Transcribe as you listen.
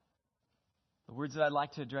The words that I'd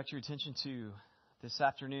like to direct your attention to this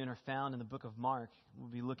afternoon are found in the book of Mark. We'll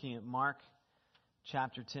be looking at Mark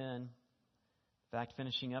chapter 10. In fact,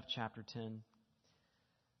 finishing up chapter 10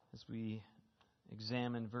 as we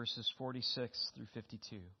examine verses 46 through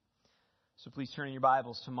 52. So please turn in your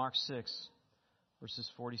Bibles to Mark 6, verses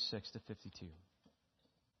 46 to 52.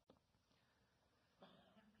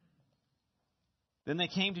 Then they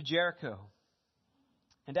came to Jericho,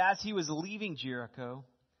 and as he was leaving Jericho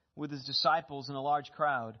with his disciples and a large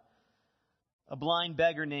crowd, a blind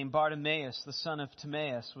beggar named Bartimaeus, the son of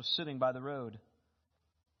Timaeus, was sitting by the road.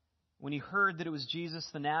 When he heard that it was Jesus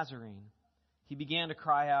the Nazarene, he began to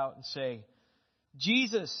cry out and say,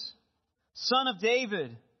 "Jesus, Son of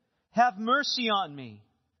David, have mercy on me."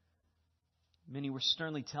 Many were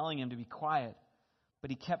sternly telling him to be quiet, but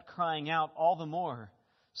he kept crying out all the more,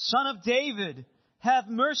 "Son of David, have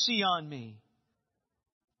mercy on me."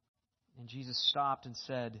 And Jesus stopped and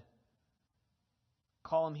said,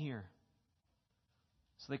 "Call him here."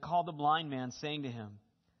 So they called the blind man, saying to him,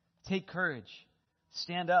 "Take courage,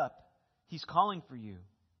 stand up, he's calling for you."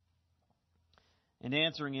 And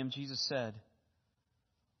answering him, Jesus said,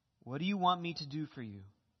 "What do you want me to do for you?"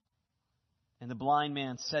 And the blind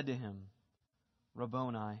man said to him,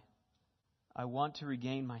 "Rabboni, I want to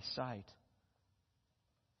regain my sight."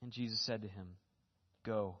 And Jesus said to him,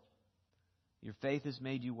 "Go, your faith has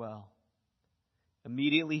made you well."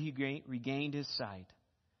 Immediately he regained his sight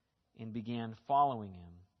and began following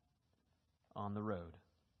him on the road.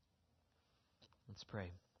 Let's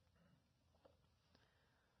pray.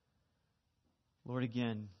 Lord,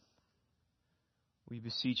 again, we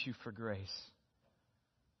beseech you for grace,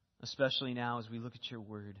 especially now as we look at your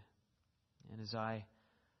word and as I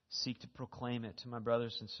seek to proclaim it to my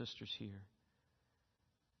brothers and sisters here.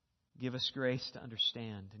 Give us grace to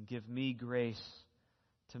understand and give me grace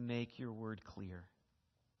to make your word clear.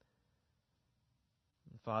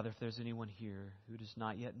 And Father, if there's anyone here who does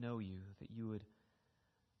not yet know you, that you would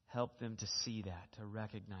help them to see that, to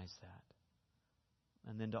recognize that,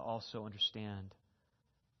 and then to also understand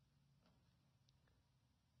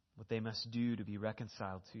what they must do to be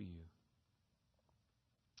reconciled to you.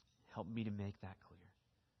 Help me to make that clear.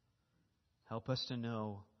 Help us to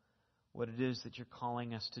know what it is that you're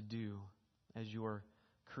calling us to do as your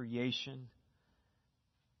creation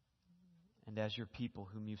and as your people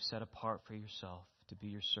whom you've set apart for yourself to be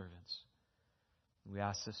your servants. We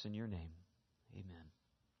ask this in your name. Amen.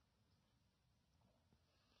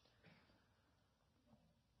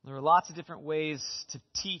 There are lots of different ways to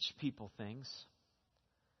teach people things,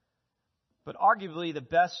 but arguably the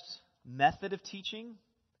best method of teaching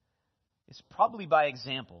is probably by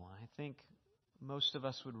example. I think most of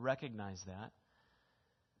us would recognize that.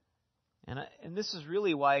 And this is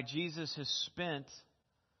really why Jesus has spent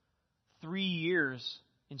 3 years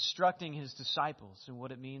instructing his disciples in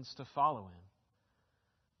what it means to follow him.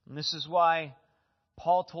 And this is why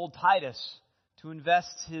Paul told Titus to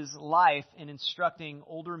invest his life in instructing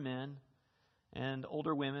older men and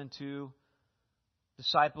older women to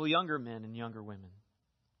disciple younger men and younger women.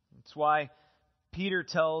 It's why Peter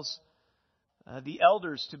tells the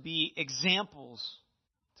elders to be examples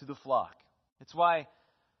to the flock. It's why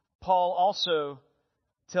Paul also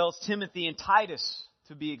tells Timothy and Titus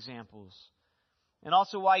to be examples. And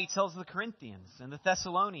also why he tells the Corinthians and the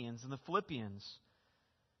Thessalonians and the Philippians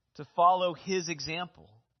to follow his example.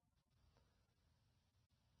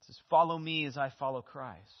 It says, "Follow me as I follow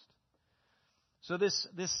Christ." So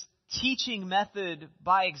this teaching method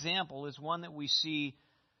by example is one that we see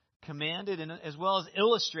commanded and as well as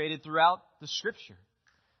illustrated throughout the Scripture.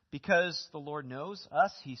 Because the Lord knows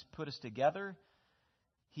us, He's put us together.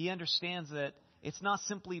 He understands that it's not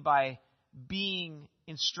simply by being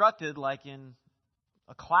instructed like in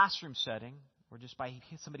a classroom setting or just by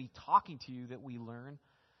somebody talking to you that we learn.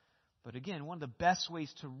 But again, one of the best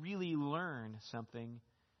ways to really learn something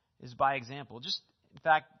is by example. Just, in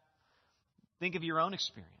fact, think of your own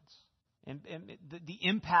experience and the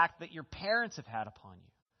impact that your parents have had upon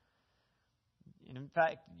you. And in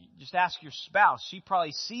fact, just ask your spouse. She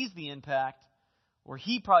probably sees the impact, or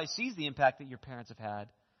he probably sees the impact that your parents have had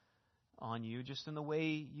on you just in the way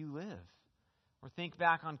you live. Or think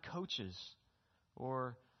back on coaches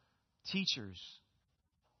or teachers,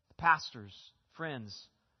 pastors, friends.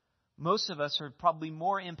 Most of us are probably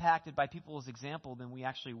more impacted by people's example than we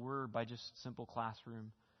actually were by just simple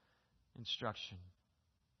classroom instruction.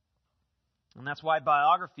 And that's why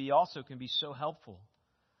biography also can be so helpful,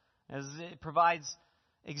 as it provides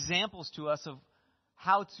examples to us of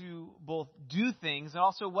how to both do things and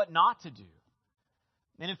also what not to do.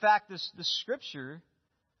 And in fact, the Scripture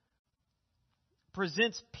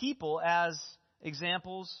presents people as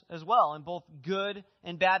examples as well, and both good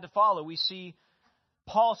and bad to follow. We see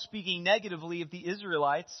Paul speaking negatively of the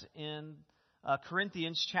Israelites in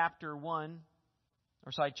Corinthians chapter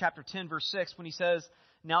 10, verse 6, when he says,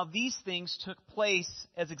 "Now these things took place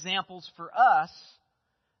as examples for us,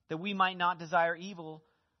 that we might not desire evil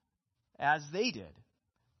as they did."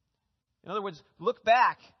 In other words, look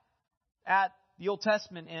back at the Old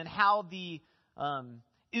Testament and how the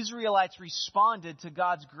Israelites responded to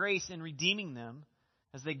God's grace in redeeming them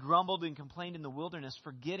as they grumbled and complained in the wilderness,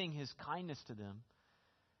 forgetting His kindness to them,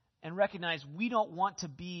 and recognize we don't want to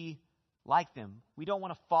be like them. We don't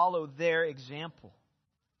want to follow their example.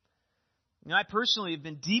 I personally have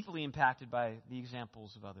been deeply impacted by the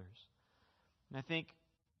examples of others. And I think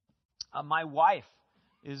my wife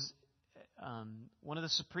is one of the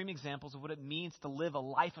supreme examples of what it means to live a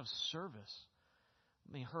life of service.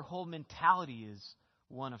 I mean, her whole mentality is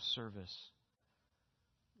one of service.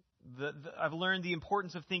 I've learned the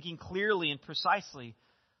importance of thinking clearly and precisely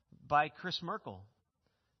by Chris Merkel,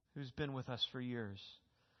 who's been with us for years.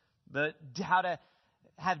 How to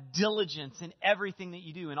have diligence in everything that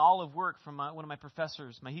you do, in all of work, from one of my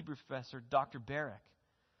professors, my Hebrew professor, Dr. Barrick.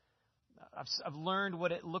 I've learned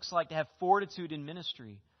what it looks like to have fortitude in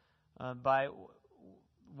ministry by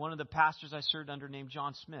one of the pastors I served under named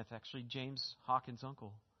John Smith, actually James Hawkins'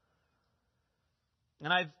 uncle.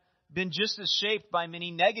 And I've been just as shaped by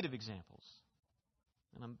many negative examples.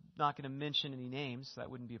 And I'm not going to mention any names, that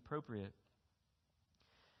wouldn't be appropriate.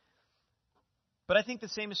 But I think the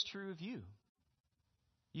same is true of you.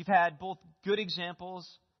 You've had both good examples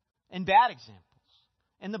and bad examples.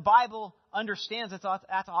 And the Bible understands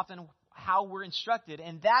that's often how we're instructed.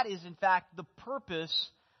 And that is, in fact, the purpose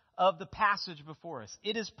of the passage before us.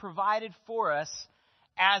 It is provided for us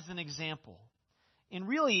as an example. And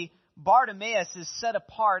really, Bartimaeus is set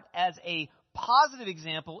apart as a positive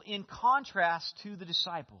example in contrast to the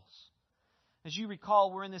disciples. As you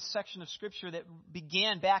recall, we're in this section of Scripture that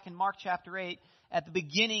began back in Mark chapter 8 at the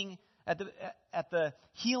beginning, at the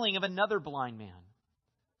healing of another blind man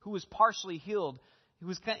who was partially healed. He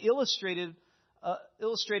was kind of illustrative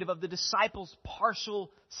of the disciples'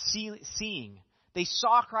 partial seeing. They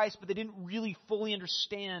saw Christ, but they didn't really fully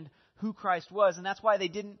understand who Christ was. And that's why they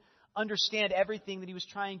didn't understand everything that He was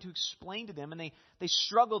trying to explain to them. And they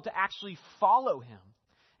struggled to actually follow Him.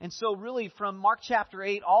 And so really from Mark chapter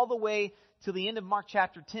 8 all the way to the end of Mark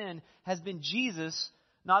chapter 10 has been Jesus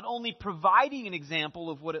not only providing an example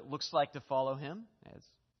of what it looks like to follow Him, as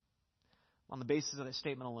on the basis of that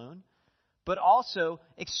statement alone, but also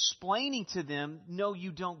explaining to them, no,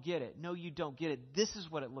 you don't get it. No, you don't get it. This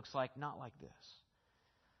is what it looks like, not like this.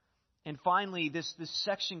 And finally, this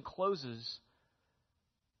section closes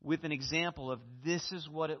with an example of this is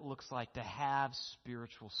what it looks like to have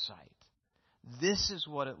spiritual sight. This is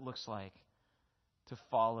what it looks like to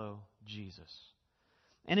follow Jesus.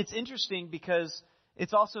 And it's interesting because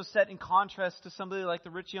it's also set in contrast to somebody like the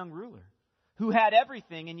rich young ruler who had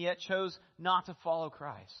everything and yet chose not to follow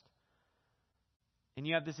Christ. And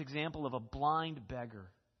you have this example of a blind beggar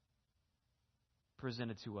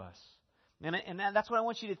presented to us. And that's what I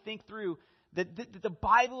want you to think through, that the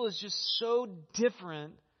Bible is just so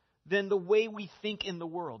different than the way we think in the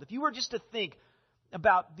world. If you were just to think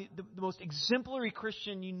about the most exemplary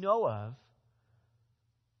Christian you know of,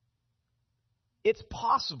 it's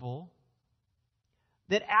possible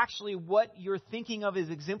that actually what you're thinking of as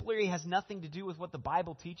exemplary has nothing to do with what the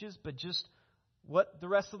Bible teaches, but just what the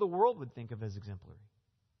rest of the world would think of as exemplary.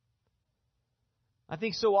 I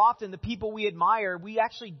think so often the people we admire, we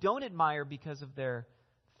actually don't admire because of their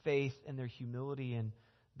faith and their humility and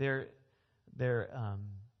their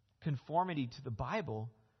conformity to the Bible,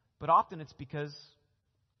 but often it's because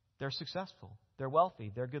they're successful, they're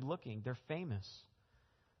wealthy, they're good looking, they're famous,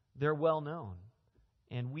 they're well known,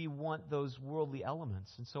 and we want those worldly elements.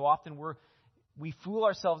 And so often we fool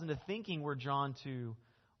ourselves into thinking we're drawn to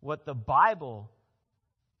what the Bible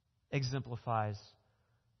exemplifies,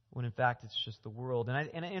 when in fact it's just the world.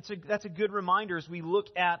 And that's a good reminder as we look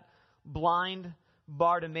at blind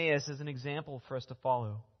Bartimaeus as an example for us to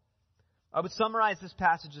follow. I would summarize this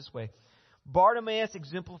passage this way. Bartimaeus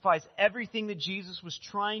exemplifies everything that Jesus was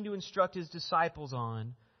trying to instruct His disciples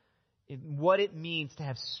on, in what it means to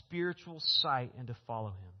have spiritual sight and to follow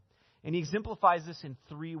Him. And He exemplifies this in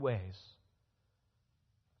 3 ways.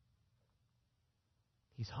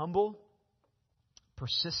 He's humble,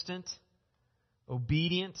 persistent,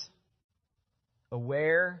 obedient,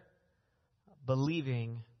 aware,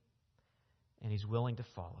 believing, and he's willing to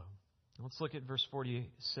follow. Let's look at verse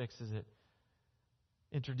 46 as it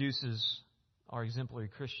introduces our exemplary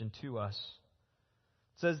Christian to us.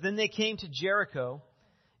 It says, "Then they came to Jericho,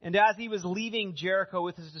 And as he was leaving Jericho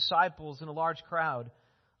with his disciples and a large crowd,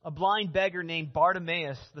 a blind beggar named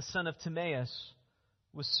Bartimaeus, the son of Timaeus,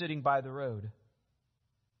 was sitting by the road.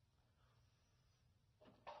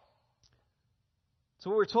 So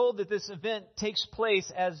we're told that this event takes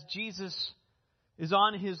place as Jesus is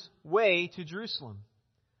on his way to Jerusalem.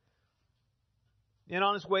 And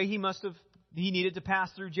on his way, he needed to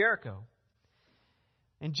pass through Jericho.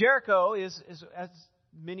 And Jericho is, as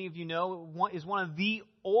many of you know, is one of the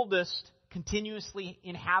oldest continuously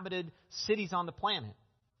inhabited cities on the planet.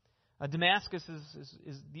 Damascus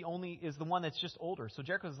is the one that's just older. So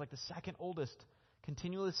Jericho is like the second oldest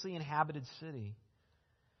continuously inhabited city.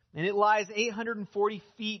 And it lies 840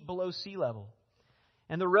 feet below sea level.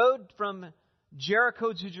 And the road from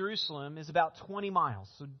Jericho to Jerusalem is about 20 miles.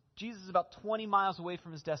 So Jesus is about 20 miles away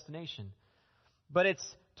from his destination. But it's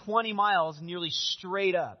 20 miles nearly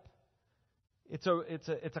straight up. It's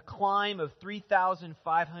a climb of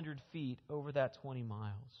 3,500 feet over that 20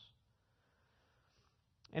 miles.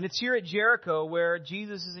 And it's here at Jericho where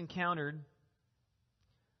Jesus is encountered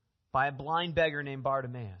by a blind beggar named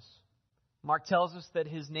Bartimaeus. Mark tells us that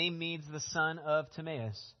his name means the son of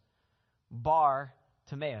Timaeus.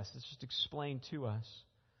 Bartimaeus. It's just explained to us.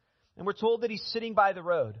 And we're told that he's sitting by the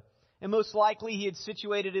road. And most likely he had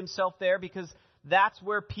situated himself there because that's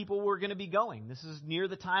where people were going to be going. This is near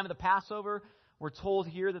the time of the Passover. We're told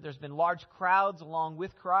here that there's been large crowds along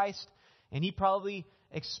with Christ. And he probably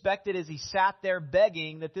expected as he sat there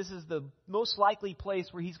begging that this is the most likely place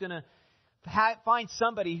where he's going to find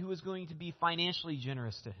somebody who is going to be financially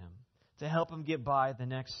generous to him, to help him get by the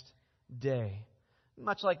next day.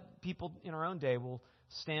 Much like people in our own day will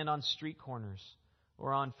stand on street corners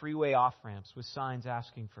or on freeway off-ramps with signs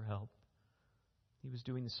asking for help. He was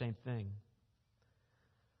doing the same thing.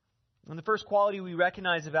 And the first quality we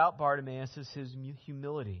recognize about Bartimaeus is his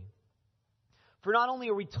humility. For not only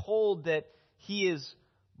are we told that he is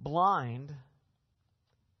blind,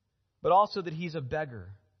 but also that he's a beggar.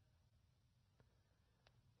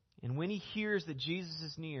 And when he hears that Jesus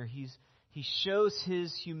is near, he shows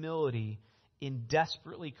his humility in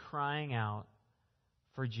desperately crying out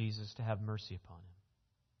for Jesus to have mercy upon him.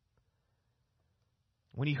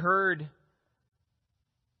 When he heard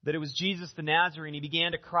that it was Jesus the Nazarene, he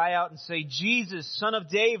began to cry out and say, "Jesus, Son of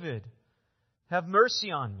David, have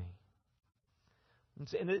mercy on me."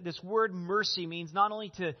 And this word mercy means not only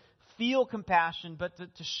to feel compassion, but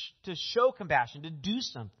to show compassion, to do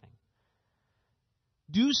something.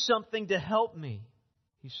 Do something to help me,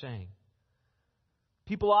 he's saying.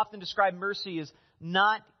 People often describe mercy as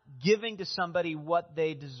not giving to somebody what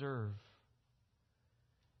they deserve.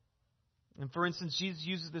 And for instance, Jesus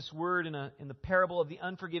uses this word in the parable of the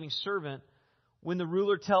unforgiving servant when the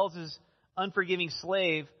ruler tells his unforgiving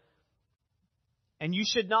slave, and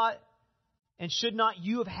should not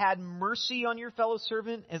you have had mercy on your fellow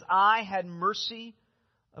servant as I had mercy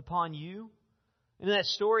upon you? In that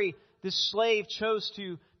story, this slave chose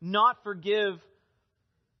to not forgive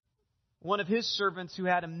one of his servants who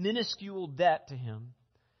had a minuscule debt to him,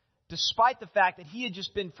 despite the fact that he had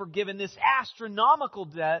just been forgiven this astronomical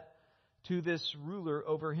debt to this ruler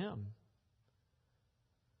over him.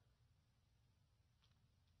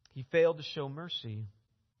 He failed to show mercy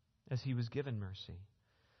as he was given mercy.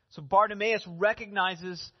 So Bartimaeus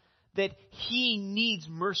recognizes that he needs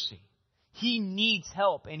mercy. He needs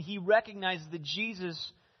help. And he recognizes that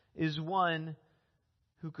Jesus is one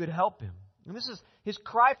who could help him. And this is his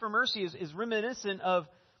cry for mercy is reminiscent of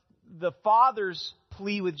the Father's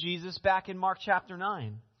plea with Jesus back in Mark chapter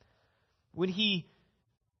 9. When he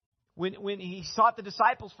sought the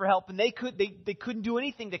disciples for help and they couldn't do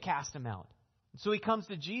anything to cast him out. And so he comes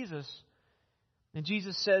to Jesus, and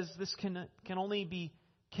Jesus says this can only be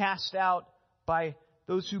cast out by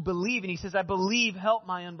those who believe. And he says, "I believe, help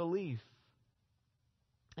my unbelief."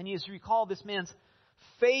 And you recall this man's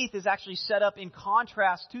faith is actually set up in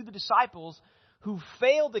contrast to the disciples who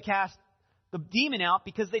failed to cast the demon out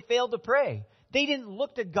because they failed to pray. They didn't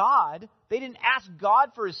look to God. They didn't ask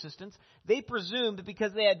God for assistance. They presumed that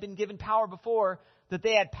because they had been given power before, that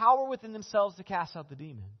they had power within themselves to cast out the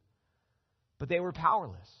demon. But they were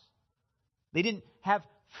powerless. They didn't have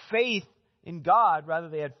faith in God. Rather,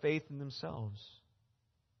 they had faith in themselves.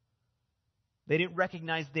 They didn't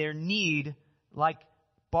recognize their need like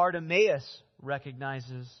Bartimaeus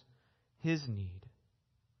recognizes his need.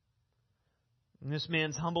 And this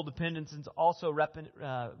man's humble dependence is also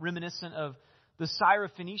reminiscent of the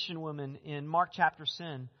Syrophoenician woman in Mark chapter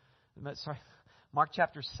 7,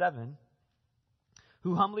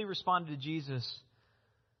 who humbly responded to Jesus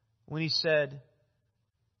when he said,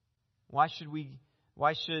 Why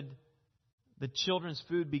should the children's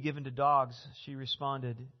food be given to dogs? She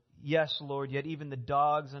responded, Yes, Lord, yet even the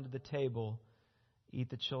dogs under the table eat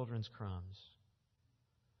the children's crumbs.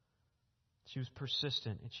 She was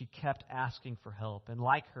persistent, and she kept asking for help. And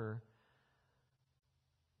like her,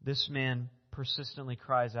 this man persistently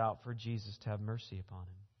cries out for Jesus to have mercy upon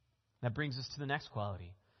him. That brings us to the next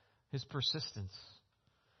quality, his persistence.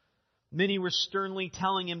 Many were sternly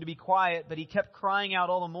telling him to be quiet, but he kept crying out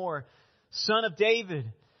all the more, Son of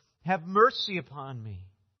David, have mercy upon me.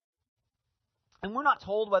 And we're not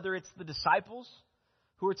told whether it's the disciples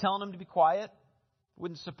who are telling him to be quiet.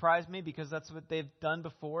 Wouldn't surprise me, because that's what they've done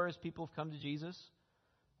before as people have come to Jesus,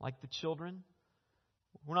 like the children.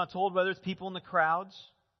 We're not told whether it's people in the crowds.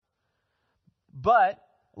 But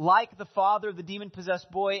like the father of the demon-possessed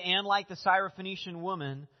boy and like the Syrophoenician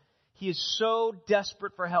woman, he is so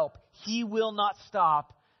desperate for help, he will not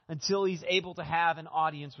stop until he's able to have an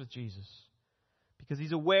audience with Jesus. Because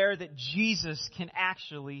he's aware that Jesus can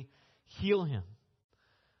actually heal him.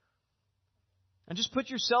 And just put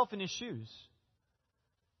yourself in his shoes.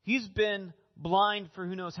 He's been blind for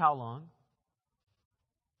who knows how long.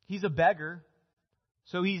 He's a beggar.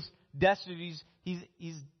 So he's destitute.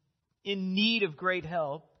 He's in need of great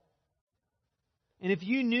help. And if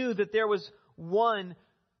you knew that there was one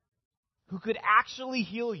who could actually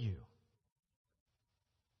heal you,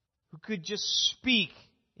 who could just speak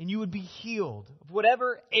and you would be healed of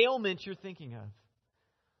whatever ailment you're thinking of,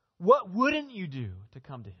 what wouldn't you do to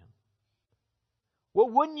come to him?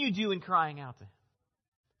 What wouldn't you do in crying out to him?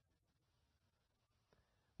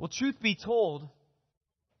 Well, truth be told,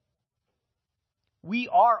 we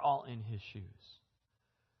are all in his shoes.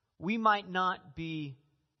 We might not be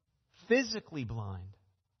physically blind,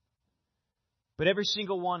 but every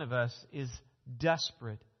single one of us is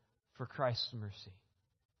desperate for Christ's mercy.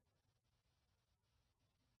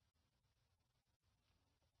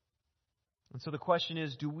 And so the question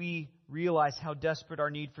is, do we realize how desperate our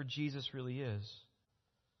need for Jesus really is?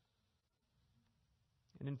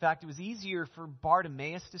 And in fact, it was easier for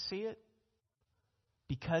Bartimaeus to see it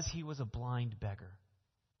because he was a blind beggar.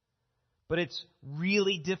 But it's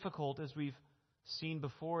really difficult, as we've seen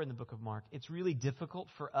before in the book of Mark, it's really difficult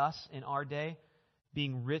for us in our day,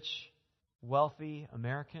 being rich, wealthy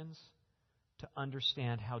Americans, to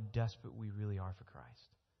understand how desperate we really are for Christ.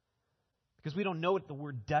 Because we don't know what the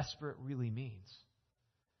word desperate really means.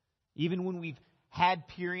 Even when we've had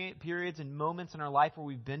periods and moments in our life where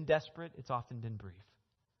we've been desperate, it's often been brief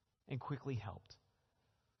and quickly helped.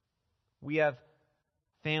 We have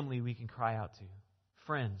family we can cry out to,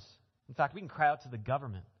 friends. In fact, we can cry out to the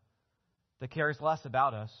government that cares less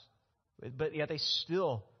about us, but yet they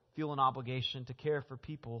still feel an obligation to care for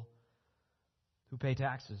people who pay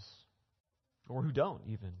taxes or who don't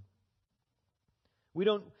even.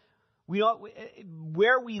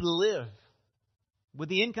 Where we live, with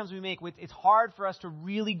the incomes we make, it's hard for us to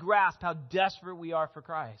really grasp how desperate we are for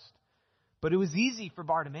Christ. But it was easy for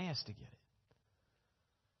Bartimaeus to get it.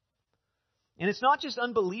 And it's not just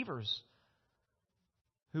unbelievers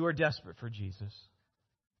who are desperate for Jesus.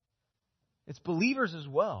 It's believers as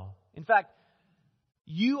well. In fact,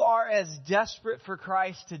 you are as desperate for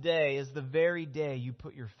Christ today as the very day you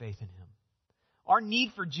put your faith in him. Our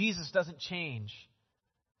need for Jesus doesn't change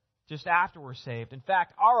just after we're saved. In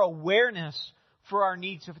fact, our awareness for our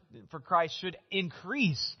need for Christ should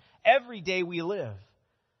increase every day we live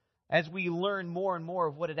as we learn more and more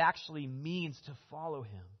of what it actually means to follow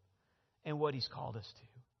him and what he's called us to.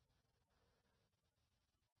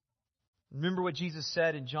 Remember what Jesus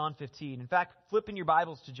said in John 15. In fact, flip in your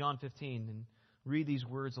Bibles to John 15 and read these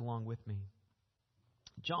words along with me.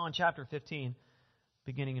 John chapter 15,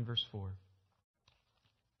 beginning in verse 4.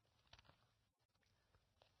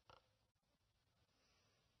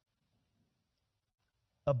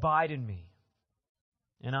 Abide in me,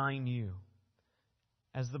 and I in you.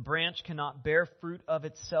 As the branch cannot bear fruit of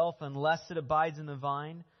itself unless it abides in the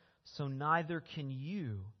vine, so neither can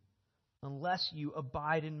you unless you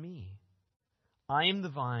abide in me. I am the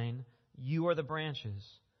vine, you are the branches.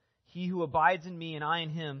 He who abides in me and I in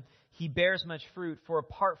him, he bears much fruit, for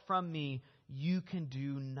apart from me you can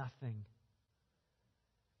do nothing.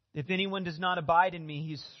 If anyone does not abide in me,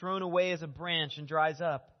 he is thrown away as a branch and dries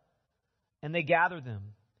up. And they gather them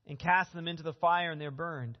and cast them into the fire, and they're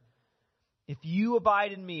burned. If you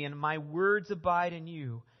abide in me and my words abide in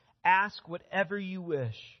you, ask whatever you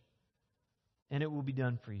wish, and it will be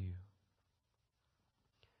done for you.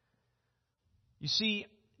 You see,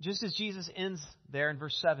 just as Jesus ends there in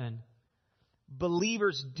verse 7,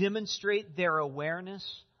 believers demonstrate their awareness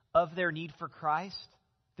of their need for Christ,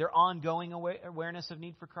 their ongoing awareness of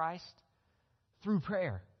need for Christ, through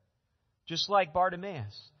prayer, just like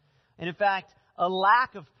Bartimaeus. And in fact, a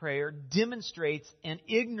lack of prayer demonstrates an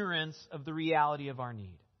ignorance of the reality of our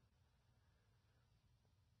need.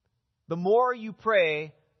 The more you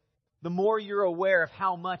pray, the more you're aware of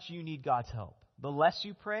how much you need God's help. The less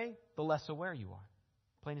you pray, the less aware you are.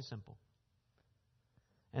 Plain and simple.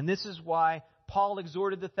 And this is why Paul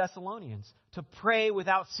exhorted the Thessalonians to pray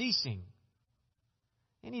without ceasing.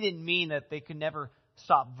 And he didn't mean that they could never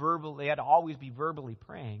stop verbally, they had to always be verbally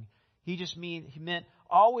praying. He meant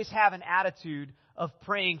always have an attitude of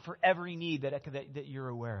praying for every need that you're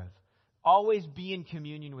aware of. Always be in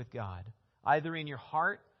communion with God, either in your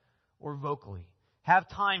heart or vocally. Have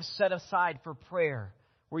time set aside for prayer,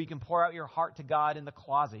 where you can pour out your heart to God in the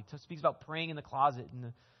closet. It speaks about praying in the closet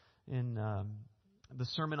in the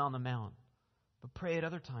Sermon on the Mount. But pray at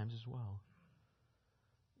other times as well.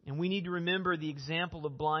 And we need to remember the example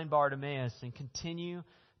of blind Bartimaeus and continue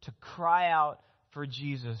to cry out for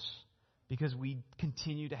Jesus, because we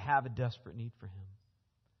continue to have a desperate need for Him.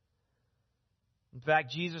 In fact,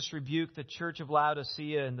 Jesus rebuked the church of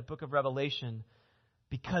Laodicea in the book of Revelation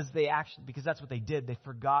because that's what they did. They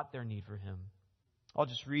forgot their need for Him. I'll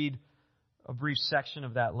just read a brief section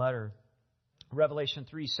of that letter. Revelation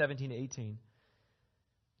 3:17-18.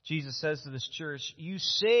 Jesus says to this church, "You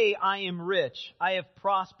say, I am rich, I have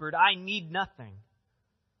prospered, I need nothing."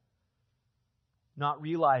 Not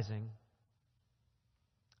realizing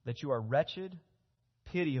that you are wretched,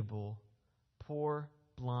 pitiable, poor,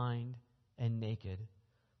 blind, and naked.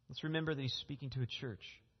 Let's remember that He's speaking to a church.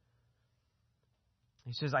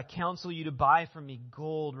 He says, "I counsel you to buy from me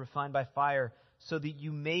gold refined by fire, so that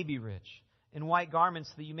you may be rich, and white garments,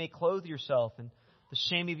 so that you may clothe yourself, and the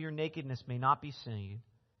shame of your nakedness may not be seen,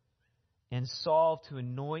 and salve to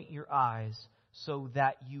anoint your eyes, so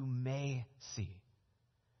that you may see."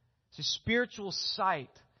 So spiritual sight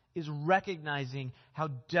is recognizing how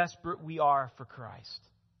desperate we are for Christ.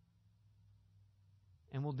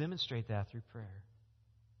 And we'll demonstrate that through prayer.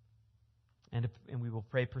 And we will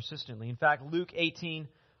pray persistently. In fact, Luke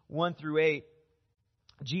 18:1-8,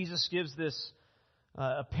 Jesus gives this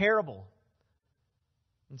a parable.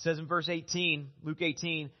 It says in verse 18, Luke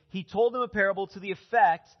 18, He told them a parable to the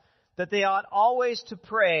effect that they ought always to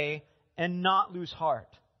pray and not lose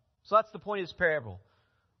heart. So that's the point of this parable.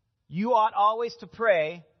 You ought always to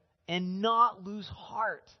pray and not lose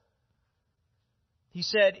heart. He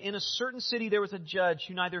said, "In a certain city there was a judge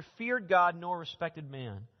who neither feared God nor respected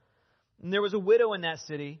man. And there was a widow in that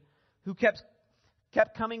city who kept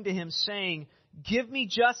coming to him saying, 'Give me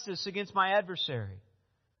justice against my adversary.'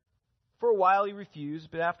 For a while he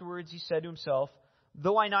refused, but afterwards he said to himself,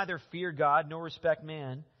 'Though I neither fear God nor respect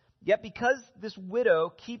man, yet because this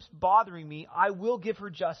widow keeps bothering me, I will give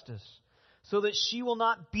her justice, so that she will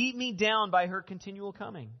not beat me down by her continual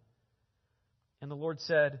coming.' And the Lord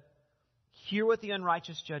said, 'Hear what the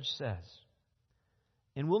unrighteous judge says.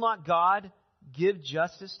 And will not God give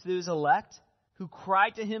justice to His elect, who cry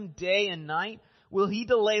to Him day and night? Will He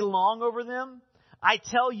delay long over them? I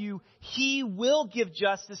tell you, He will give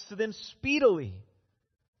justice to them speedily.'"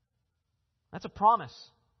 That's a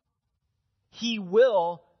promise. He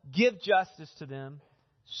will give justice to them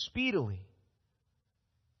speedily,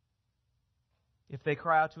 if they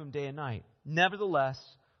cry out to Him day and night.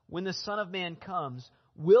 "Nevertheless, when the Son of Man comes,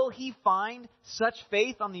 will He find such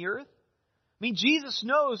faith on the earth?" I mean, Jesus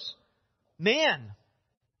knows man.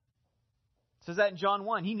 It says that in John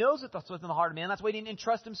 1. He knows that that's what's in the heart of man. That's why He didn't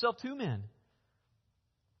entrust Himself to men.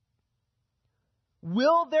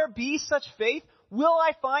 Will there be such faith? Will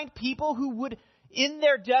I find people who would, in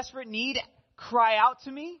their desperate need, cry out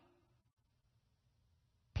to me?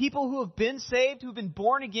 People who have been saved, who have been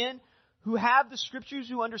born again, who have the Scriptures,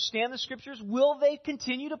 who understand the Scriptures, will they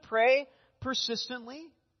continue to pray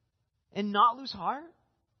persistently and not lose heart?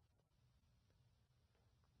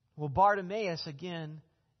 Well, Bartimaeus, again,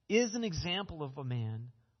 is an example of a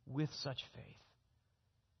man with such faith.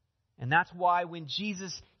 And that's why when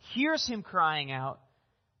Jesus hears him crying out,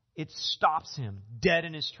 it stops him dead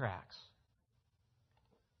in his tracks.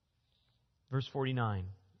 Verse 49,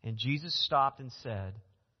 "And Jesus stopped and said,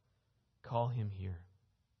 'Call him here.'"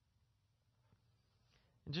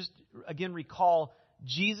 And just again recall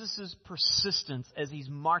Jesus' persistence as He's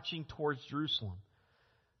marching towards Jerusalem.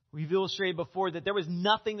 We've illustrated before that there was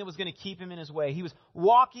nothing that was going to keep Him in His way. He was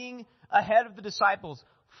walking ahead of the disciples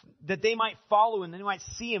that they might follow Him, and they might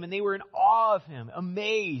see Him, and they were in awe of Him,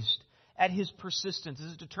 amazed at His persistence,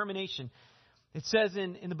 His determination. It says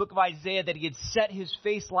in the book of Isaiah that He had set His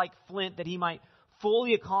face like flint that He might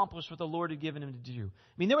fully accomplish what the Lord had given Him to do.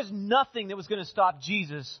 I mean, there was nothing that was going to stop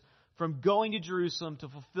Jesus from going to Jerusalem to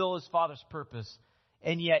fulfill His Father's purpose.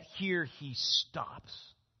 And yet here He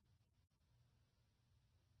stops.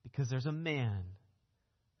 Because there's a man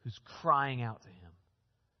who's crying out to him,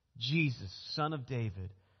 Jesus, Son of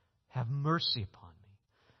David, have mercy upon me.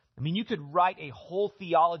 I mean, you could write a whole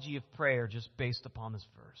theology of prayer just based upon this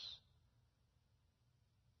verse.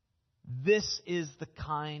 This is the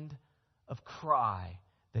kind of cry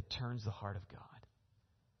that turns the heart of God.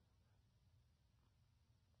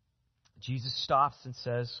 Jesus stops and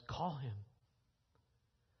says, call him.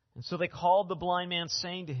 And so they called the blind man,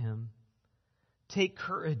 saying to him, take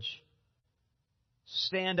courage.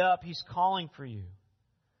 Stand up. He's calling for you.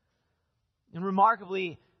 And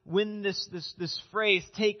remarkably, when this phrase,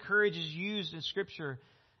 take courage, is used in Scripture,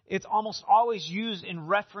 it's almost always used in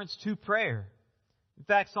reference to prayer. In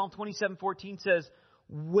fact, Psalm 27:14 says,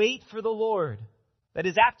 wait for the Lord. That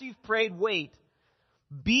is, after you've prayed, wait.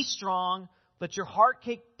 Be strong. Let your heart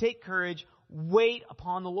take courage. Wait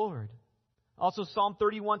upon the Lord. Also, Psalm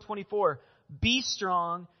 31:24, be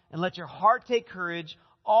strong and let your heart take courage,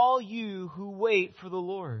 all you who wait for the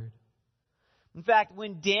Lord. In fact,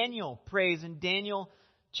 when Daniel prays in Daniel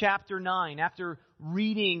chapter 9, after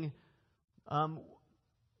reading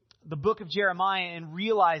the book of Jeremiah and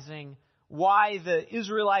realizing why the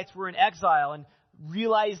Israelites were in exile and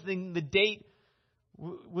realizing the date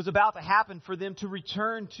was about to happen for them to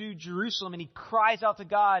return to Jerusalem, and he cries out to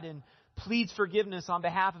God and pleads forgiveness on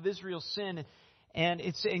behalf of Israel's sin.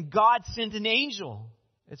 And God sent an angel,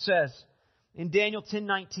 it says in Daniel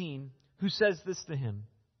 10:19, who says this to him,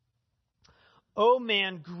 O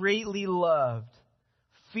man greatly loved,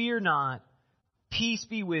 fear not, peace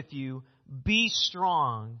be with you, be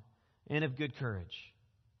strong and of good courage.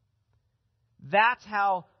 That's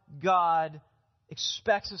how God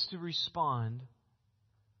expects us to respond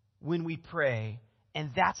when we pray,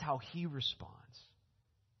 and that's how He responds.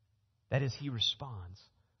 That is, He responds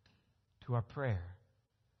to our prayer.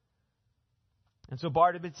 And so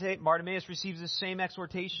Bartimaeus receives the same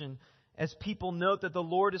exhortation as people note that the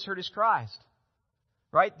Lord has heard his cries.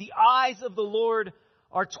 Right? The eyes of the Lord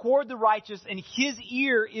are toward the righteous, and His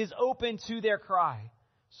ear is open to their cry.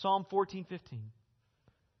 Psalm 14:15.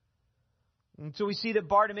 And so we see that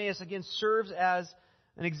Bartimaeus again serves as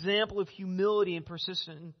an example of humility and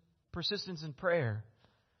persistence in prayer.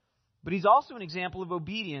 But he's also an example of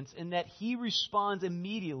obedience in that he responds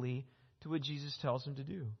immediately to what Jesus tells him to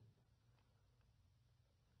do.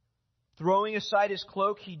 Throwing aside his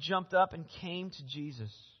cloak, he jumped up and came to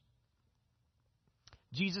Jesus.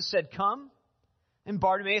 Jesus said, come, and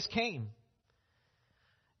Bartimaeus came.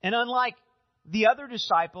 And unlike the other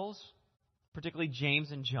disciples, particularly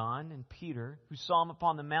James and John and Peter, who saw him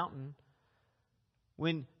upon the mountain,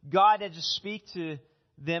 when God had to speak to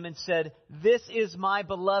them and said, this is my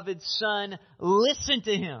beloved Son, listen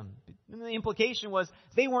to Him. And the implication was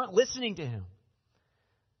they weren't listening to Him.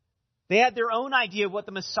 They had their own idea of what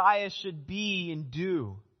the Messiah should be and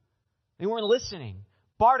do. They weren't listening.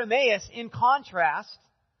 Bartimaeus, in contrast,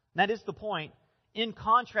 that is the point, in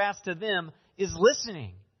contrast to them, is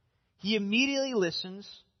listening. He immediately listens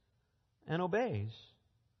and obeys.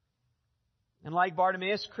 And like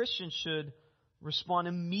Bartimaeus, Christians should respond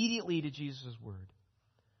immediately to Jesus' word.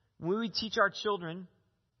 When we teach our children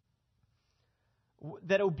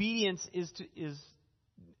that obedience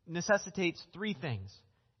necessitates three things.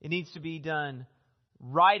 It needs to be done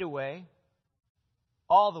right away,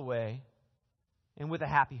 all the way, and with a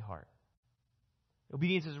happy heart.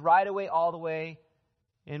 Obedience is right away, all the way,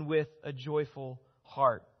 and with a joyful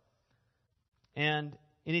heart. And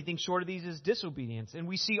anything short of these is disobedience. And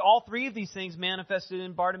we see all three of these things manifested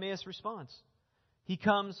in Bartimaeus' response. He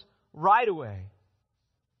comes right away.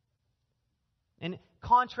 And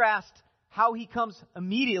contrast how he comes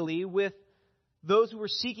immediately with those who were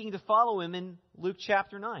seeking to follow him in Luke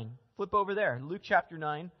chapter 9. Flip over there. Luke chapter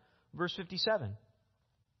 9, verse 57.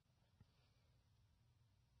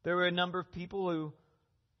 There were a number of people who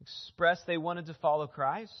expressed they wanted to follow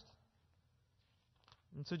Christ.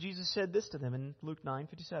 And so Jesus said this to them in Luke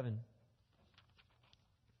 9:57.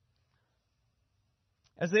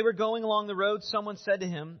 As they were going along the road, someone said to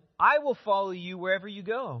him, I will follow you wherever you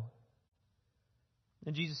go.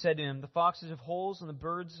 And Jesus said to him, the foxes have holes and the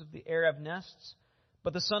birds of the air have nests,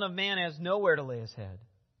 but the Son of Man has nowhere to lay his head.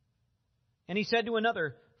 And he said to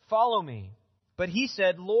another, follow me. But he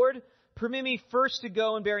said, Lord, permit me first to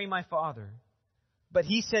go and bury my father. But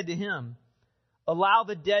he said to him, allow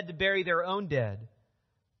the dead to bury their own dead.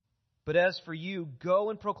 But as for you, go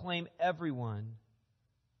and proclaim everywhere,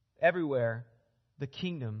 the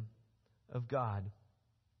kingdom of God.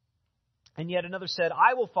 And yet another said,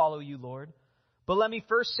 I will follow you, Lord, but let me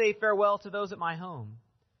first say farewell to those at my home.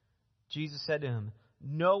 Jesus said to him,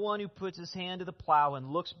 no one who puts his hand to the plow and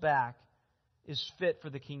looks back is fit for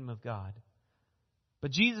the kingdom of God.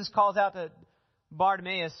 But Jesus calls out to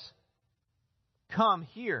Bartimaeus, come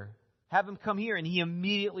here. Have him come here. And he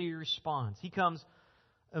immediately responds. He comes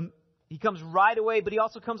right away, but he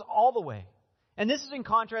also comes all the way. And this is in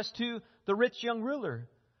contrast to the rich young ruler,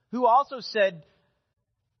 who also said,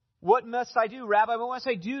 what must I do, Rabbi? What must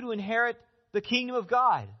I do to inherit the kingdom of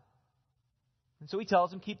God? And so he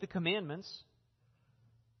tells him, keep the commandments.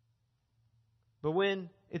 But when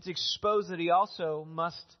it's exposed that he also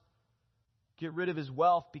must get rid of his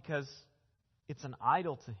wealth because it's an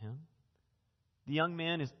idol to him, the young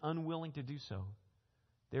man is unwilling to do so.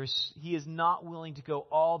 He is not willing to go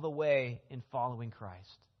all the way in following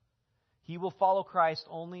Christ. He will follow Christ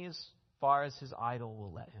only as far as his idol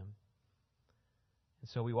will let him. And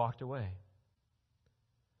so he walked away.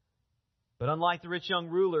 But unlike the rich young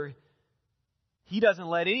ruler, he doesn't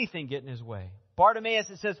let anything get in his way. Bartimaeus,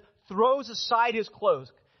 it says, throws aside his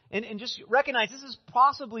clothes. And just recognize this is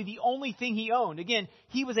possibly the only thing he owned. Again,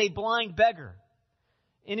 he was a blind beggar.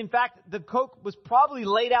 And in fact, the cloak was probably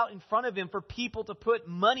laid out in front of him for people to put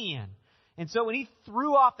money in. And so when he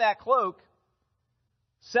threw off that cloak,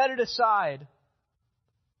 set it aside,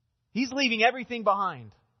 he's leaving everything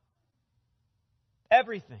behind.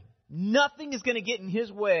 Everything. Nothing is going to get in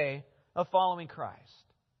his way of following Christ.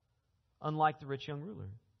 Unlike the rich young ruler.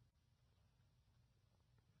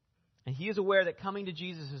 And he is aware that coming to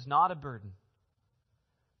Jesus is not a burden,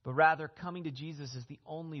 but rather coming to Jesus is the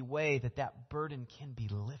only way that that burden can be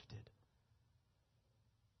lifted.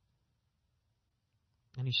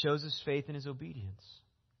 And he shows his faith in his obedience,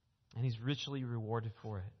 and he's richly rewarded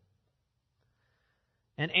for it.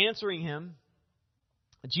 And answering him,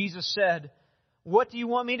 Jesus said, what do you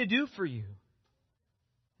want me to do for you?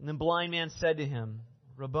 And the blind man said to him,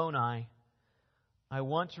 Rabboni, I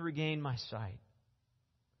want to regain my sight.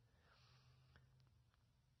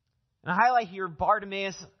 And I highlight here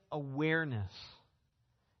Bartimaeus' awareness.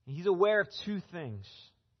 He's aware of two things.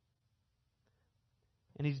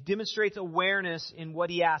 And he demonstrates awareness in what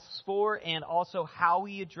he asks for and also how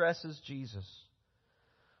he addresses Jesus.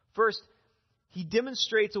 First, he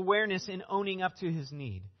demonstrates awareness in owning up to his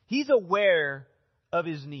need. He's aware of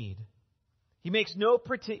his need. He makes no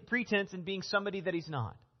pretense in being somebody that he's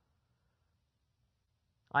not.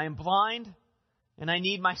 I am blind and I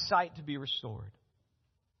need my sight to be restored.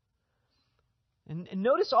 And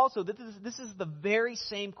notice also that this is the very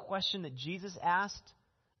same question that Jesus asked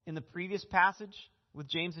in the previous passage with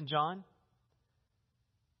James and John.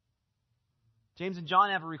 James and John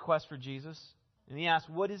have a request for Jesus. And he asked,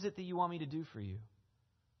 what is it that you want me to do for you?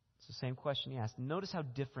 It's the same question he asked. Notice how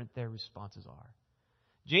different their responses are.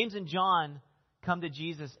 James and John come to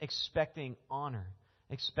Jesus expecting honor,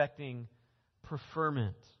 expecting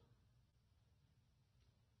preferment.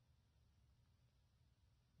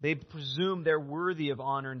 They presume they're worthy of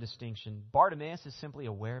honor and distinction. Bartimaeus is simply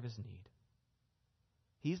aware of his need.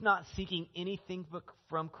 He's not seeking anything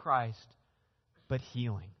from Christ but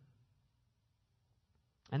healing.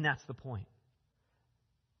 And that's the point.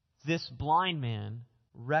 This blind man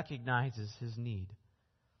recognizes his need.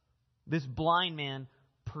 This blind man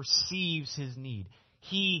perceives his need.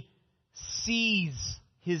 He sees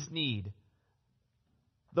his need.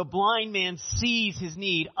 The blind man sees his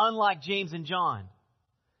need, unlike James and John.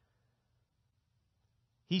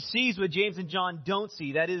 He sees what James and John don't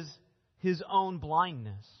see. That is his own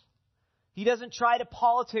blindness. He doesn't try to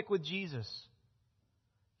politic with Jesus.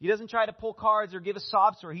 He doesn't try to pull cards or give a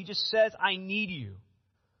sob story. He just says, I need you.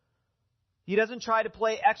 He doesn't try to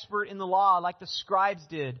play expert in the law like the scribes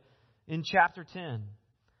did in chapter 10.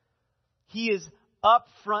 He is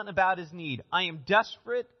upfront about his need. I am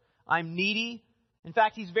desperate. I'm needy. In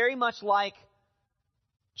fact, he's very much like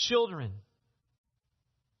children.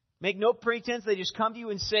 Make no pretense. They just come to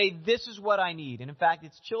you and say, this is what I need. And in fact,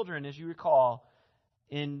 it's children, as you recall,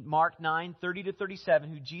 in Mark 9:30-37,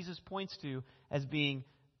 who Jesus points to as being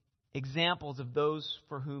examples of those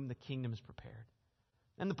for whom the kingdom is prepared.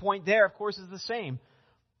 And the point there, of course, is the same.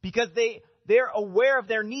 Because they're aware of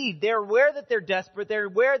their need. They're aware that they're desperate. They're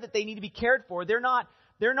aware that they need to be cared for. They're not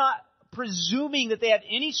presuming that they have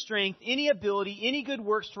any strength, any ability, any good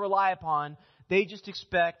works to rely upon. They just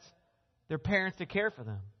expect their parents to care for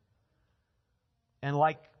them. And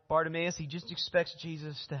like Bartimaeus, he just expects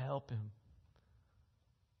Jesus to help him.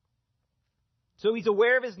 So he's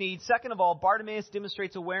aware of his needs. Second of all, Bartimaeus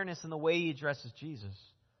demonstrates awareness in the way he addresses Jesus.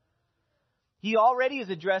 He already has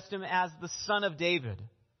addressed him as the Son of David.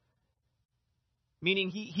 Meaning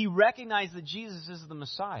he recognized that Jesus is the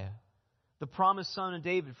Messiah, the promised son of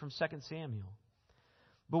David from 2 Samuel.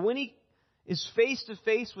 But when he is face to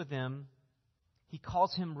face with him, he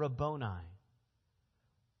calls him Rabboni.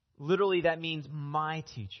 Literally, that means my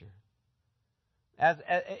teacher.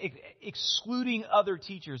 excluding other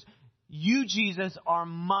teachers. You, Jesus, are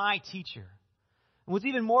my teacher. And what's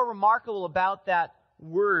even more remarkable about that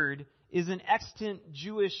word is in extant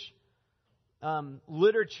Jewish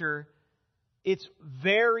literature, it's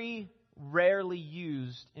very rarely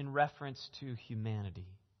used in reference to humanity.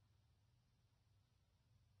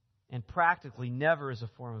 And practically never as a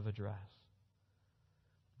form of address.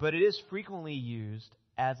 But it is frequently used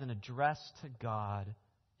as an address to God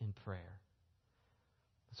in prayer.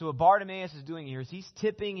 So what Bartimaeus is doing here is he's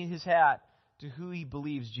tipping his hat to who he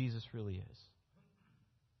believes Jesus really is.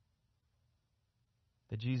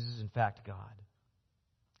 That Jesus is in fact God.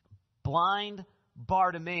 Blind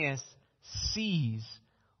Bartimaeus sees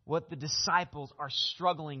what the disciples are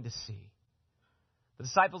struggling to see. The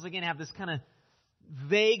disciples, again, have this kind of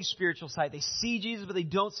vague spiritual sight. They see Jesus, but they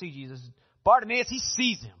don't see Jesus. Bartimaeus, he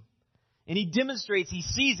sees him. And he demonstrates he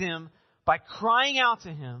sees him by crying out to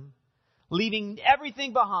him, leaving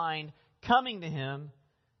everything behind, coming to him,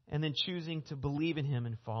 and then choosing to believe in him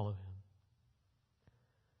and follow him.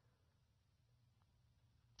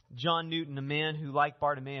 John Newton, a man who, like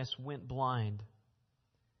Bartimaeus, went blind,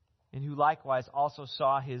 and who likewise also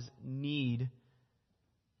saw his need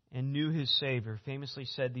and knew his Savior, famously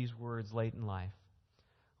said these words late in life.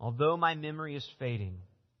 Although my memory is fading,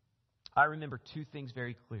 I remember two things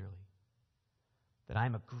very clearly. That I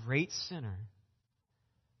am a great sinner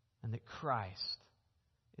and that Christ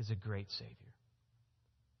is a great Savior.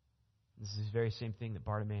 This is the very same thing that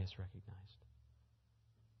Bartimaeus recognized.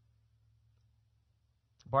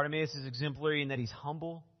 Bartimaeus is exemplary in that he's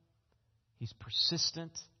humble, he's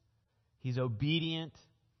persistent, he's obedient,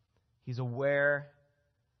 he's aware.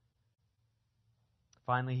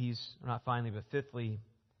 Fifthly,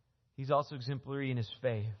 he's also exemplary in his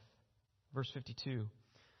faith. Verse 52,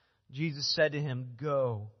 Jesus said to him,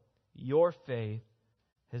 "Go, your faith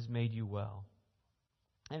has made you well."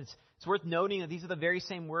 And it's worth noting that these are the very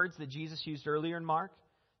same words that Jesus used earlier in Mark.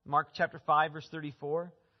 Mark chapter 5, verse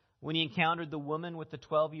 34, when he encountered the woman with the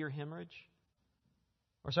 12-year hemorrhage.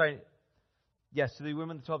 To the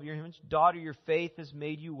woman with the 12-year hemorrhage. "Daughter, your faith has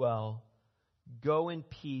made you well. Go in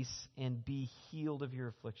peace and be healed of your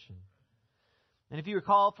affliction." And if you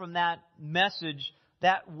recall from that message,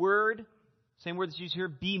 that word, same word that's used here,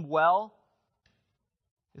 be well,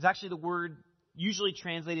 is actually the word usually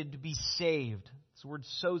translated to be saved. It's the word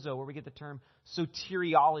sozo, where we get the term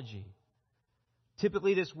soteriology.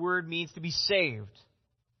 Typically, this word means to be saved.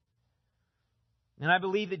 And I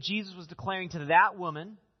believe that Jesus was declaring to that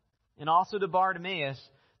woman and also to Bartimaeus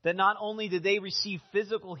that not only did they receive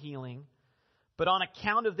physical healing, but on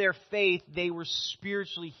account of their faith, they were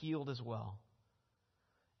spiritually healed as well.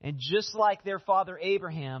 And just like their father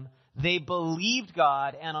Abraham, they believed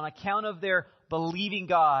God, and on account of their believing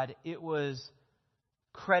God, it was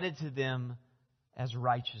credited to them as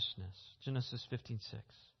righteousness. Genesis 15:6.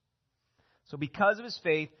 So because of his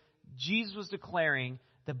faith, Jesus was declaring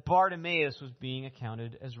that Bartimaeus was being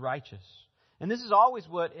accounted as righteous. And this is always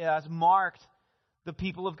what has marked the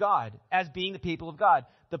people of God, as being the people of God.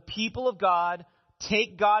 The people of God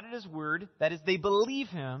take God at his word, that is, they believe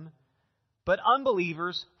him, but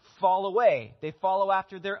unbelievers fall away. They follow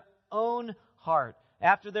after their own heart,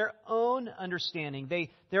 after their own understanding.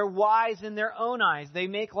 They're wise in their own eyes. They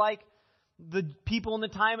make like the people in the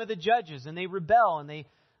time of the judges, and they rebel, and they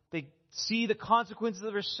see the consequences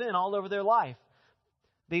of their sin all over their life.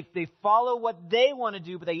 They follow what they want to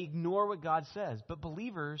do, but they ignore what God says. But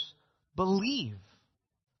believers believe.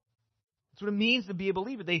 That's what it means to be a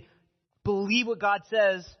believer. They believe what God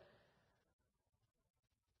says,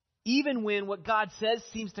 even when what God says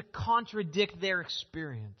seems to contradict their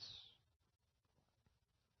experience.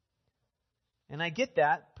 And I get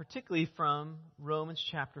that particularly from Romans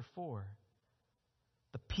chapter 4.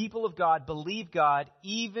 The people of God believe God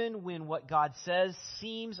even when what God says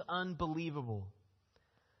seems unbelievable.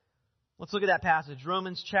 Let's look at that passage.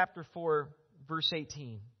 Romans chapter 4, verse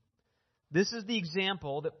 18. This is the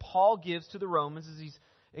example that Paul gives to the Romans as he's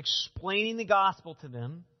explaining the gospel to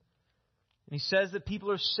them. And he says that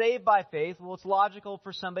people are saved by faith. Well, it's logical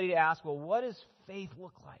for somebody to ask, well, what does faith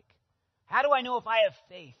look like? How do I know if I have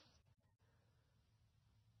faith?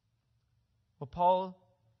 Well, Paul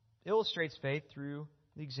illustrates faith through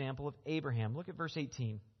the example of Abraham. Look at verse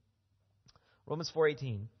 18. Romans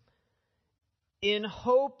 4:18. In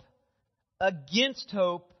hope against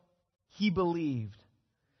hope he believed,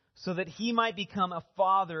 so that he might become a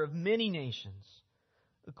father of many nations.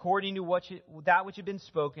 According to that which had been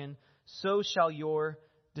spoken, so shall your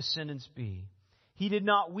descendants be. He did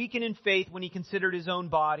not weaken in faith when he considered his own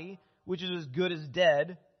body, which is as good as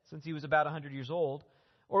dead, since he was about 100 years old,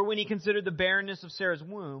 or when he considered the barrenness of Sarah's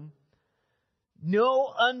womb.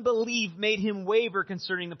 No unbelief made him waver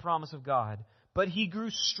concerning the promise of God, but he grew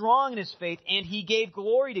strong in his faith, and he gave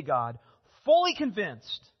glory to God, fully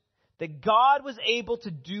convinced that God was able to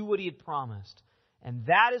do what he had promised. And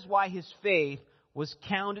that is why his faith was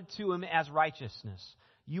counted to him as righteousness.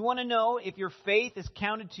 You want to know if your faith is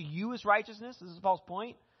counted to you as righteousness? This is Paul's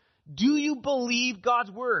point. Do you believe God's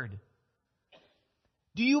word?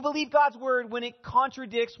 Do you believe God's word when it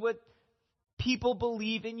contradicts what people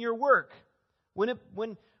believe in your work? When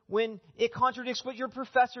it contradicts what your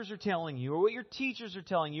professors are telling you, or what your teachers are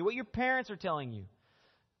telling you, what your parents are telling you,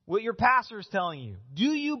 what your pastor is telling you? Do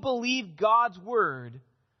you believe God's word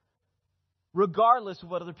regardless of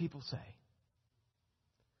what other people say?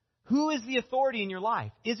 Who is the authority in your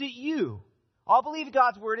life? Is it you? I'll believe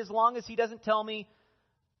God's word as long as he doesn't tell me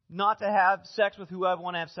not to have sex with who I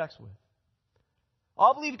want to have sex with.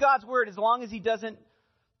 I'll believe God's word as long as he doesn't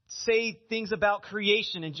say things about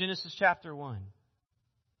creation in Genesis chapter 1.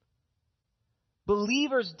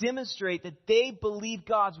 Believers demonstrate that they believe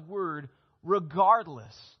God's word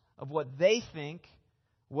regardless of what they think,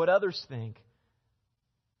 what others think,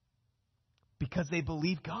 because they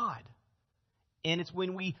believe God. And it's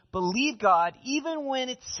when we believe God, even when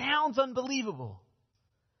it sounds unbelievable,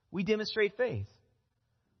 we demonstrate faith.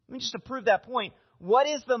 I mean, just to prove that point, what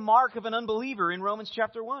is the mark of an unbeliever in Romans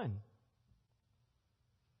chapter 1?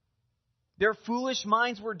 Their foolish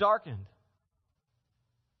minds were darkened.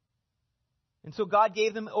 And so God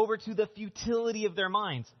gave them over to the futility of their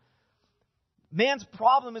minds. Man's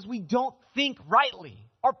problem is we don't think rightly.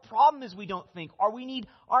 Our problem is we don't think. Or we need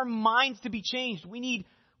our minds to be changed. We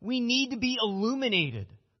need to be illuminated.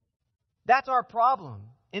 That's our problem.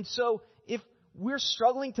 And so if we're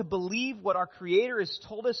struggling to believe what our Creator has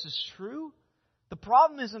told us is true, the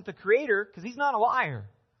problem isn't the Creator, because He's not a liar.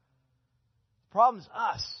 The problem is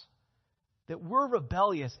us. That we're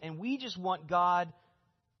rebellious and we just want God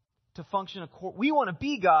to function according. We want to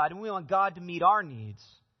be God and we want God to meet our needs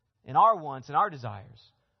and our wants and our desires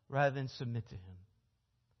rather than submit to Him.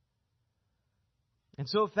 And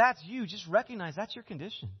so if that's you, just recognize that's your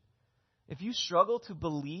condition. If you struggle to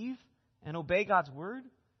believe and obey God's word,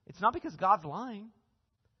 it's not because God's lying.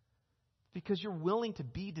 It's because you're willing to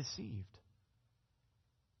be deceived.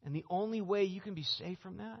 And the only way you can be safe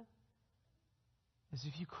from that is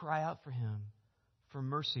if you cry out for Him for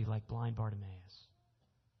mercy like blind Bartimaeus.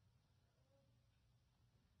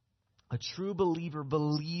 A true believer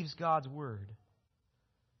believes God's word.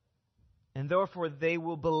 And therefore they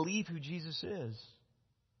will believe who Jesus is.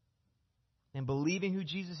 And believing who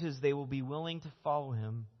Jesus is, they will be willing to follow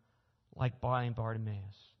Him like blind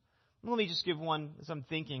Bartimaeus. Let me just give one as I'm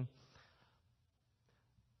thinking.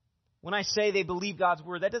 When I say they believe God's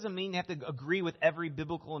word, that doesn't mean they have to agree with every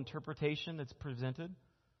biblical interpretation that's presented.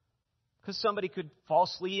 Because somebody could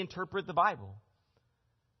falsely interpret the Bible.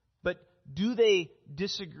 But do they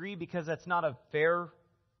disagree because that's not a fair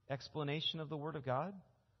explanation of the Word of God?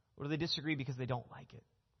 Or do they disagree because they don't like it?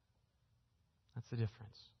 That's the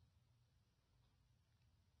difference.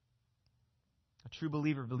 A true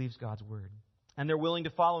believer believes God's word. And they're willing to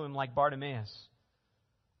follow Him like Bartimaeus.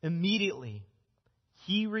 Immediately,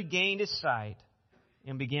 he regained his sight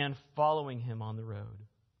and began following Him on the road.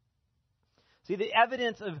 See, the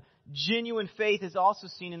evidence of genuine faith is also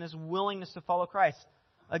seen in this willingness to follow Christ.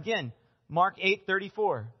 Again, Mark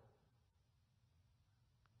 8:34.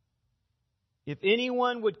 If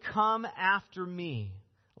anyone would come after me,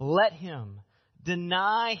 let him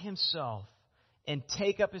deny himself and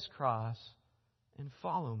take up his cross and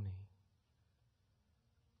follow me.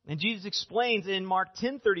 And Jesus explains in Mark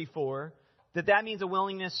 10:34 that means a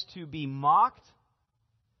willingness to be mocked,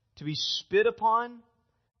 to be spit upon,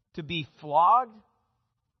 to be flogged,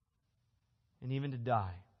 and even to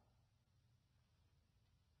die.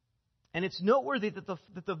 And it's noteworthy that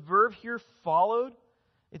the verb here followed,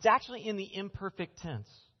 it's actually in the imperfect tense.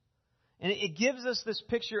 And it gives us this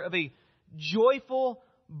picture of a joyful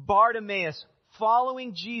Bartimaeus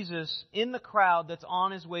following Jesus in the crowd that's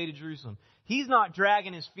on his way to Jerusalem. He's not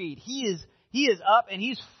dragging his feet. He is up and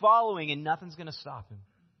he's following, and nothing's going to stop him.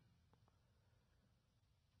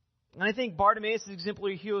 And I think Bartimaeus is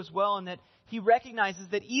exemplary here as well in that he recognizes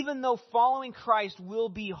that even though following Christ will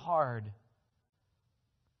be hard,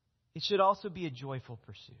 it should also be a joyful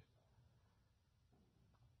pursuit.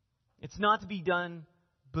 It's not to be done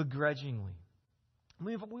begrudgingly.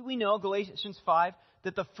 We know, Galatians 5,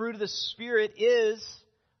 that the fruit of the Spirit is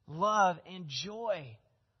love and joy.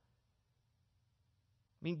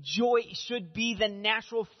 I mean, joy should be the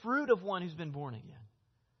natural fruit of one who's been born again.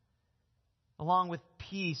 Along with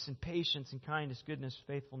peace and patience and kindness, goodness,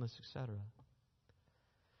 faithfulness, etc.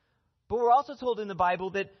 But we're also told in the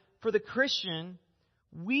Bible that for the Christian,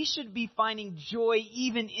 we should be finding joy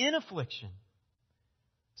even in affliction.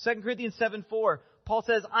 2 Corinthians 7:4, Paul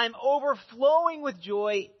says, I'm overflowing with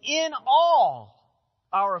joy in all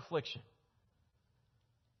our affliction.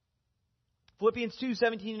 Philippians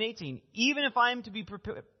 2:17 and 18, even if I am to be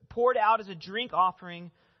poured out as a drink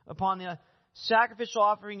offering upon the sacrificial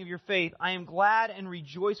offering of your faith, I am glad and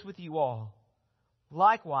rejoice with you all.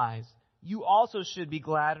 Likewise, you also should be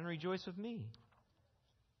glad and rejoice with me.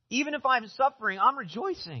 Even if I'm suffering, I'm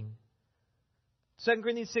rejoicing. 2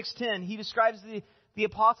 Corinthians 6:10, he describes the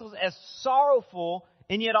apostles as sorrowful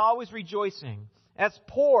and yet always rejoicing, as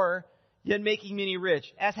poor yet making many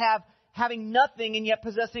rich, as having nothing and yet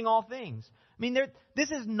possessing all things. I mean,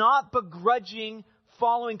 this is not begrudging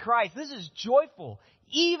following Christ. This is joyful,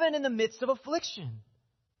 even in the midst of affliction.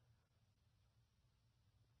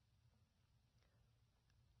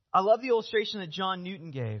 I love the illustration that John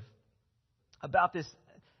Newton gave about this,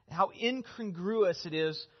 how incongruous it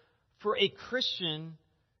is for a Christian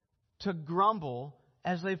to grumble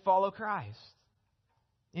as they follow Christ.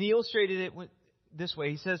 And he illustrated it this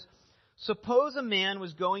way. He says, suppose a man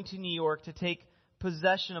was going to New York to take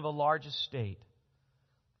possession of a large estate,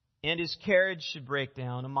 and his carriage should break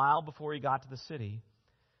down a mile before he got to the city,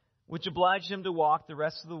 which obliged him to walk the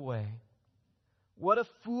rest of the way. What a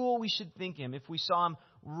fool we should think him if we saw him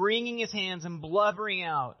wringing his hands and blubbering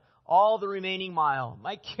out all the remaining mile.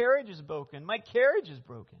 My carriage is broken. My carriage is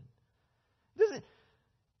broken.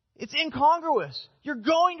 It's incongruous. You're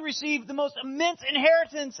going to receive the most immense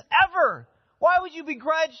inheritance ever. Why would you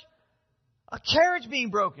begrudge a carriage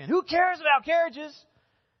being broken? Who cares about carriages?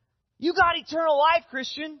 You got eternal life,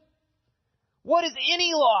 Christian. What is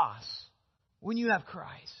any loss when you have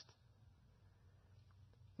Christ?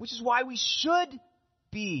 Which is why we should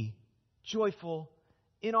be joyful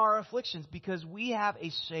in our afflictions, because we have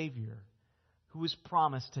a Savior who has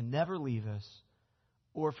promised to never leave us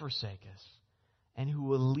or forsake us, and who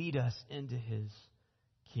will lead us into His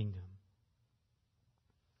kingdom.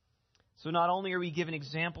 So not only are we given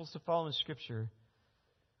examples to follow in Scripture,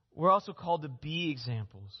 we're also called to be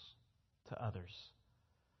examples to others.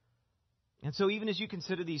 And so even as you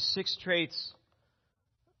consider these 6 traits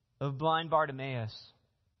of blind Bartimaeus,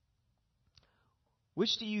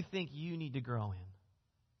 which do you think you need to grow in?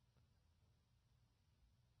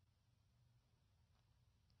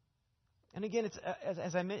 And again,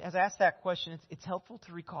 as I asked that question, it's helpful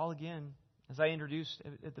to recall again, as I introduced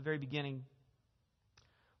at the very beginning,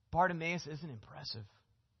 Bartimaeus isn't impressive.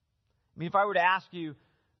 I mean, if I were to ask you,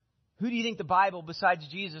 who do you think the Bible, besides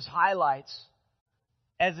Jesus, highlights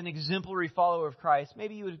as an exemplary follower of Christ?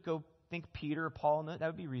 Maybe you would go think Peter or Paul, and that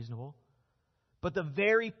would be reasonable. But the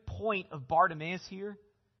very point of Bartimaeus here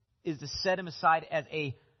is to set him aside as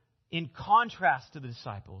in contrast to the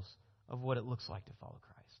disciples of what it looks like to follow Christ.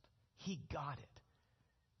 He got it.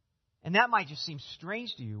 And that might just seem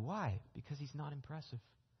strange to you. Why? Because he's not impressive.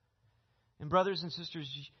 And brothers and sisters,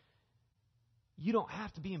 you don't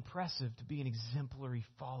have to be impressive to be an exemplary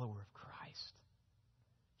follower of Christ.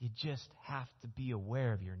 You just have to be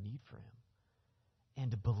aware of your need for Him and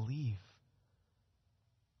to believe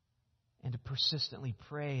and to persistently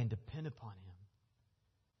pray and depend upon Him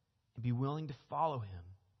and be willing to follow Him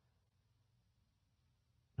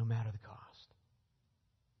no matter the cost.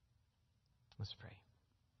 Let's pray.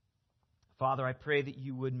 Father, I pray that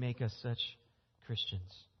you would make us such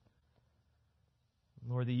Christians.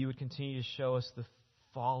 Lord, that you would continue to show us the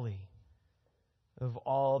folly of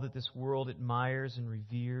all that this world admires and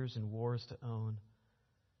reveres and wars to own.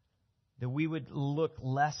 That we would look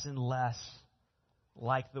less and less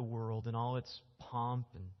like the world in all its pomp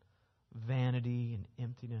and vanity and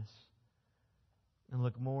emptiness, and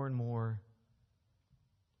look more and more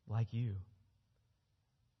like you.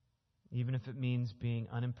 Even if it means being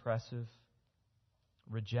unimpressive,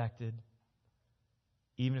 rejected,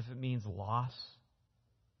 even if it means loss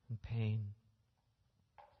and pain.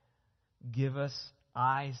 Give us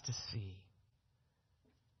eyes to see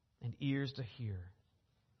and ears to hear,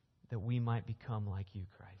 that we might become like you,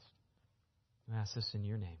 Christ. I ask this in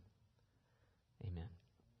your name. Amen.